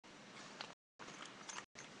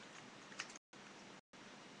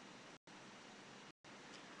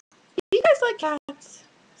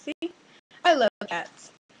See? I love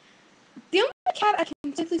cats. The only cat I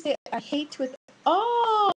can simply say I hate with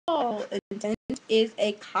all intent is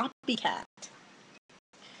a copycat.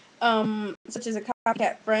 Such as a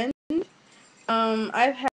copycat friend.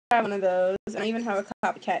 I've had one of those, and I even have a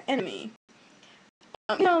copycat enemy.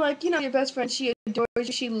 Your best friend, she adores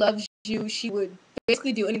you, she loves you, she would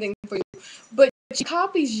basically do anything for you, but she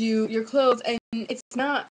copies your clothes, and it's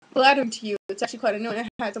not flattering to you. It's actually quite annoying.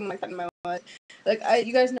 I had someone like that in my life. Like,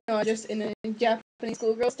 you guys know I'm just in a Japanese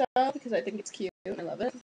schoolgirl style because I think it's cute and I love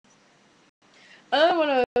it. Another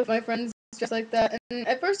one of my friends dressed like that, and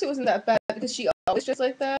at first it wasn't that bad because she always dressed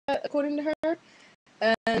like that, according to her.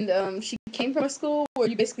 And she came from a school where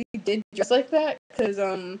you basically did dress like that because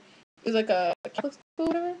it was like a Catholic school or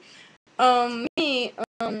whatever. I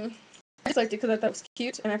just liked it because I thought it was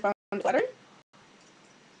cute and I found it flattering.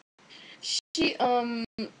 You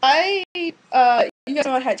guys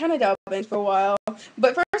know I had China doll bangs for a while,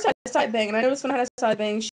 but first I had a side bang, and I noticed when I had a side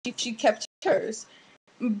bang, she kept hers.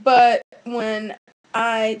 But when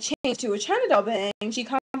I changed to a China doll bang, she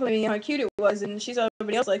complimented me on how cute it was, and she saw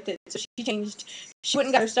everybody else liked it, so she changed. She went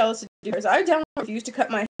and got her stylist to do hers. I downright refused to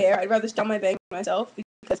cut my hair. I'd rather style my bang myself,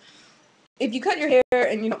 because if you cut your hair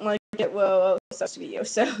and you don't like it, well, it sucks to be you,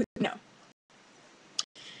 so no.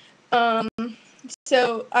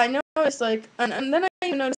 So I noticed, like, and then I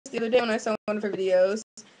even noticed the other day when I saw one of her videos,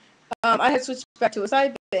 I had switched back to a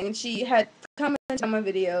side bang, and she had commented on my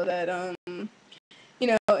video that,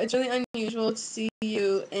 it's really unusual to see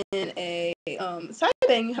you in a side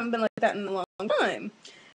bang. You haven't been like that in a long time.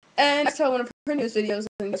 And I saw one of her newest videos,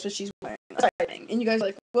 and that's what she's wearing, a side bang. And you guys are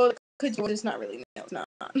like, well, it could be, but it's not really. No, it's not.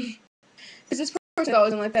 Because this person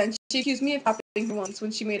always like that, and she accused me of copying her once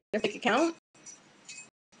when she made a fake account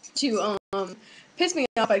to piss me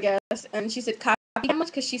off, I guess. And she said, copy how much?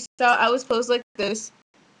 Because she saw I was posed like this,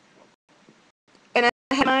 and I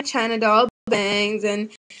had my China doll bangs,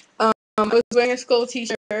 and I was wearing a skull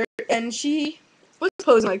t-shirt, and she was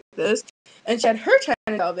posing like this, and she had her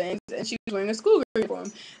China doll bangs, and she was wearing a school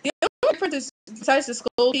uniform. The only difference besides the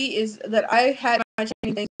skull tee is that I had my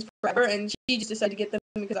China bangs forever, and she just decided to get them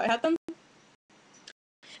because I had them.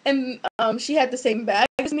 And she had the same bag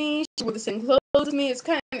as me. She wore the same clothes as me. It's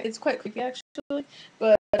quite creepy actually.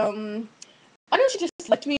 But I don't know. She just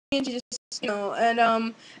liked me, and she just And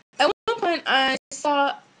at one point I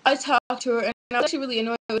talked to her, and I was actually really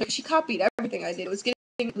annoyed with her. She copied everything I did. It was getting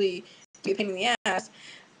to be a pain in the ass.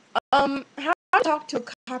 How I talk to a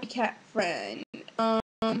copycat friend. I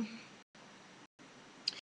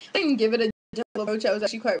didn't give it a gentle approach. I was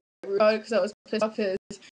actually quite rude about it because I was pissed off because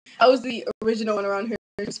I was the original one around here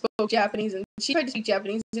who spoke Japanese, and she tried to speak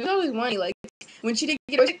Japanese, and it was always whiny. Like, when she didn't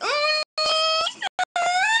get it, I was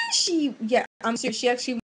like, I'm serious, she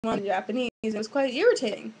actually wanted Japanese, and it was quite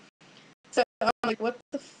irritating. So I'm like, what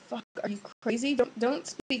the fuck, are you crazy? Don't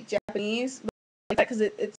speak Japanese like that, because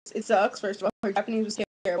it sucks. First of all, her Japanese was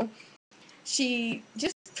terrible. She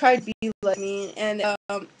just tried to be like me, and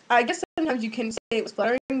I guess sometimes you can say it was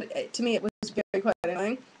flattering, but to me it was very quite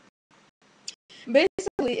annoying.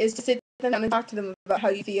 Basically, is to sit them down and talk to them about how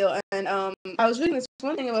you feel. And I was reading this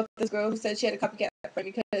one thing about this girl who said she had a copycat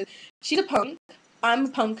friend because she's a punk. I'm a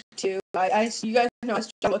punk too. You guys know I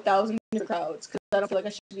struggle with 1,000 different crowds because I don't feel like I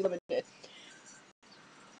should be limited.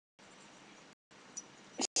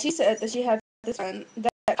 She said that she had this friend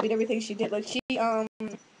that copied everything she did. Like, she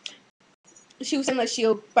was saying like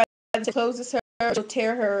she'll buy the clothes as her, she'll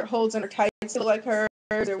tear her holds in her tights to look like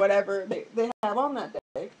hers or whatever they have on that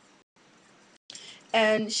day.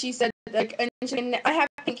 And she said, like, I have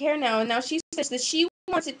pink hair now, and now she says that she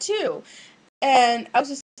wants it too. And I was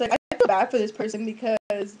just like, I feel bad for this person because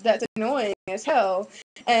that's annoying as hell.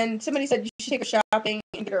 And somebody said you should take her shopping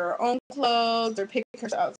and get her own clothes or pick her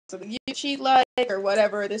out something she'd like or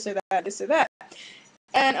whatever, this or that.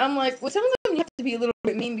 And I'm like, with some of them you have to be a little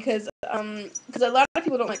bit mean because a lot of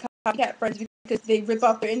people don't like copycat friends because they rip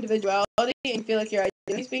off their individuality and feel like your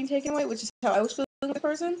identity is being taken away, which is how I was feeling with the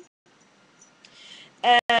person.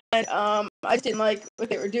 And I just didn't like what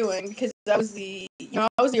they were doing because I was the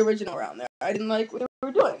original around there. I didn't like what they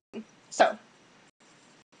were doing. So,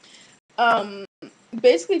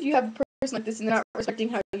 basically, if you have a person like this and they're not respecting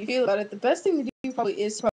how you feel about it, the best thing to do probably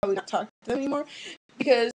is to not talk to them anymore,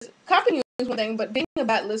 because copying you is one thing, but being a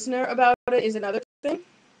bad listener about it is another thing,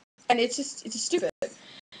 and it's just stupid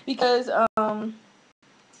because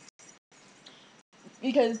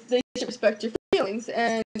they should respect your feelings,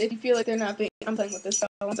 and if you feel like they're not being, I'm playing with this, so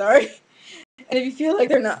I'm sorry. And if you feel like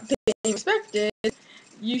they're not being respected,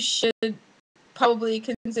 you should probably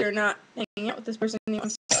consider not hanging out with this person anymore.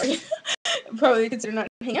 I'm sorry. Probably consider not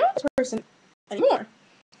hanging out with this person anymore,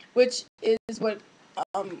 which is what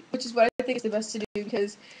which is what I think is the best to do,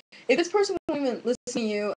 because if this person won't even listen to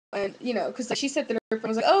you, and, because like she said that her friend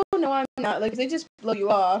was like, oh, no, I'm not, like, they just blow you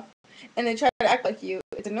off, and they try to act like you,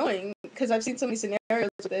 it's annoying, because I've seen so many scenarios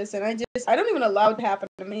with this, and I don't even allow it to happen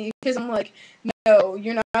to me, because I'm like, no,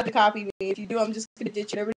 you're not to copy me. If you do, I'm just gonna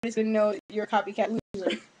ditch you. Everybody's gonna know you're a copycat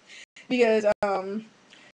loser. Because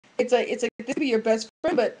it's like this could be your best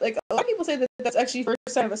friend, but like a lot of people say that that's actually first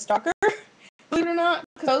sign of a stalker. Believe it or not,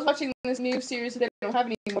 because I was watching this new series that they don't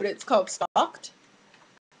have anymore. It's called Stalked,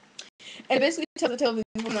 and it basically tells the tale of these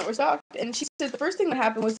women that were stalked. And she said the first thing that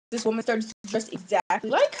happened was this woman started to dress exactly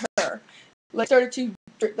like her, like started to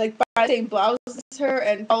like buy the same blouses as her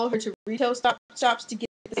and follow her to retail shops to get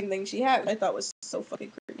the same thing she had, which I thought was so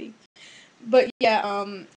fucking creepy. But yeah,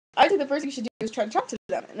 I think the first thing you should do is try to talk to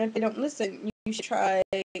them, and if they don't listen, you should try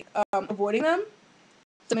avoiding them.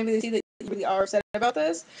 So maybe they see that you really are upset about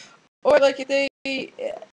this, or like if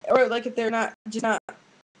they're not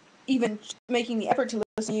even making the effort to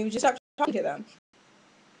listen, you just stop talking to them.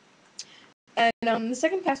 And the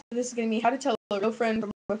second pass for this is going to be how to tell a real friend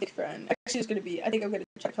from a fake friend. Actually, it's going to be, I think I'm going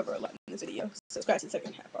to try to cover a lot in this video, so scratch the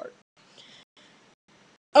second half part.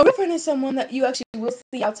 A real friend is someone that you actually will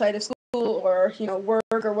see outside of school or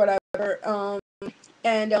work or whatever,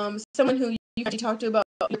 and someone who you actually talk to about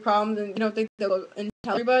your problems and you don't think they'll go and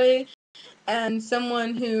tell everybody, and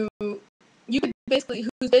someone who's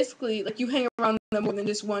basically like you hang around them more than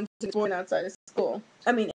just once and outside of school.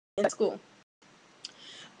 I mean, in school.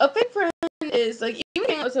 A fake friend is like even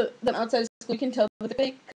hanging out with them outside of school, you can tell that they're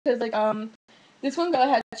fake, because like this one girl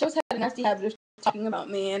she always had a nasty habit of talking about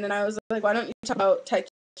me, and I was like, why don't you talk about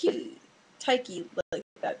Taiki like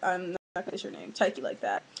that? I'm not gonna say her name, Taiki like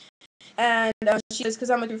that. And she says, because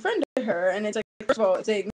I'm a true friend to her, and it's like, first of all, if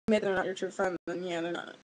they admit they're not your true friend, then yeah, they're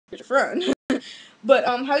not your true friend. But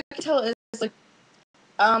how you can tell is like,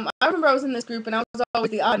 I remember I was in this group, and I was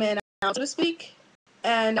always the odd man out, so to speak,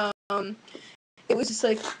 and it was just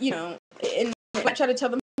like, and when I try to tell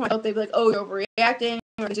them how I felt, they'd be like, oh, you're overreacting,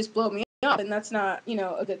 or they just blow me up, and that's not,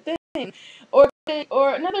 a good thing.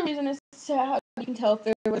 Or another reason is how you can tell if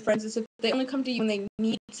they're with friends is if they only come to you when they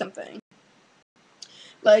need something.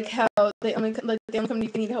 Like how they only come to you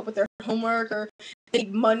if they need help with their homework or they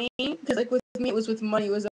need money. Because like with me, it was with money.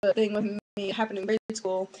 It was a thing with me. It happened in grade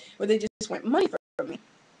school where they just want money from me.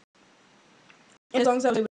 And as long as I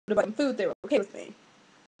was able to buy them food, they were okay with me.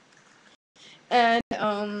 And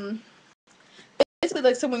basically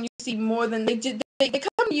like someone you see more than they come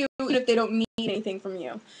to you even if they don't need anything from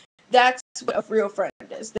you. That's what a real friend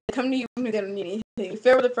is. They come to you when they don't need anything.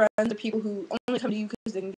 Fair weather friends are people who only come to you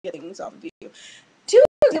because they can get things off of you. Two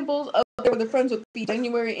examples of fair weather friends would be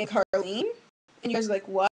January and Carlene. And you guys are like,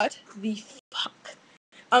 what the fuck?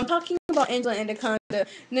 I'm talking about Angela and Anaconda.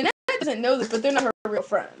 Nanette doesn't know this, but they're not her real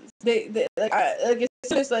friends. They as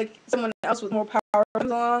soon as like someone else with more power comes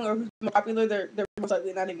along or who's more popular, they're most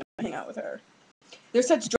likely not even gonna hang out with her. They're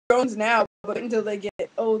such drones now, but until they get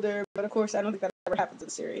older. But of course, I don't think that ever happens in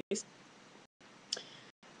the series.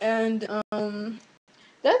 And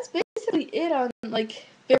that's basically it on like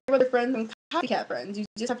fair weather friends and copycat friends. You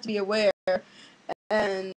just have to be aware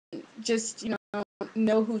and just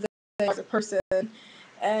know who they are as a person,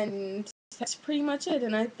 and that's pretty much it.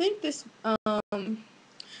 And I think this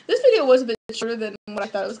video was a bit shorter than what I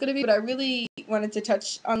thought it was going to be, but I really wanted to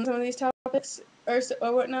touch on some of these topics or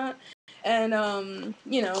whatnot, and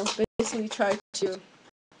basically try to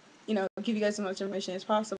give you guys as much information as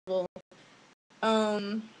possible.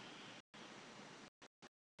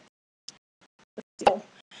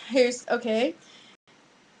 Here's okay.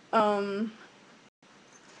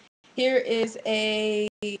 Here is a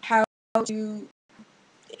how to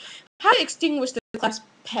extinguish the class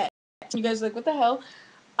pet. You guys are like, what the hell?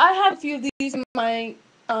 I have a few of these in my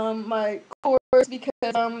my course because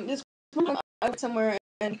this one time I went somewhere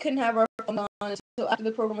and we couldn't have our phone on until after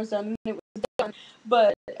the program was done and it was done.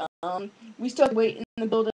 But we still had to wait in the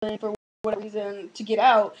building for whatever reason to get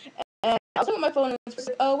out. And I was looking at my phone and it was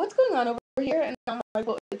like, oh, what's going on over here? And I'm like,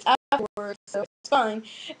 well, it's afterwards, so it's fine.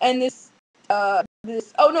 And this oh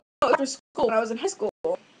no, after school when I was in high school.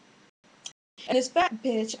 And this fat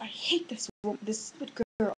bitch, I hate this stupid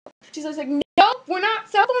girl. She's like, nope, we're not.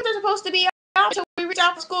 Cell phones are supposed to be out until we reach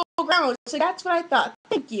out for school grounds. So that's what I thought.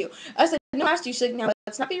 Thank you. I said, no, I asked you. She's like, now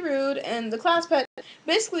let's not be rude. And the class pet,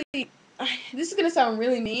 basically, this is gonna sound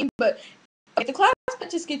really mean, but if the class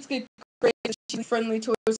pet just gets good grades, she's friendly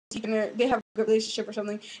towards teaching, they have a good relationship or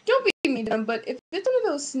something. Don't be mean to them. But if it's one of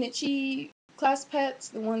those snitchy class pets,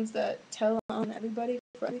 the ones that tell on everybody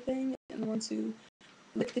for everything, and the ones who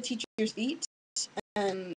lick the teacher's feet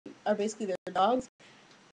and are basically their dogs,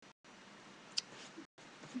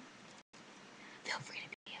 feel free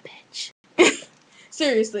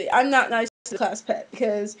seriously, I'm not nice to the class pet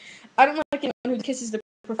because I don't like anyone who kisses the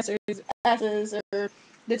professor's asses or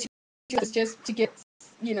the teachers just to get,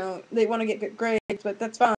 they want to get good grades, but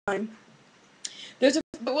that's fine. I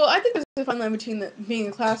think there's a fine line between being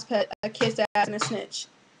a class pet, a kiss ass, and a snitch.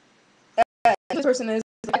 This person is,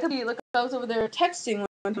 I could be, like, I was over there texting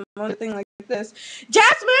one time on a thing like this,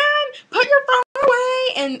 Jasmine, put your phone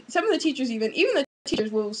away, and some of the teachers even the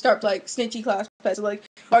teachers will start, like, snitchy class pets, so, like,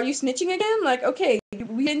 are you snitching again? Like, okay,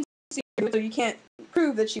 we didn't see you, so you can't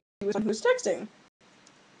prove that she was the one who was texting.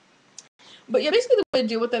 But yeah, basically the way to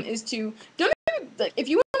deal with them is to, don't even, like, if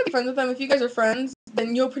you want to be friends with them, if you guys are friends,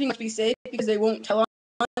 then you'll pretty much be safe because they won't tell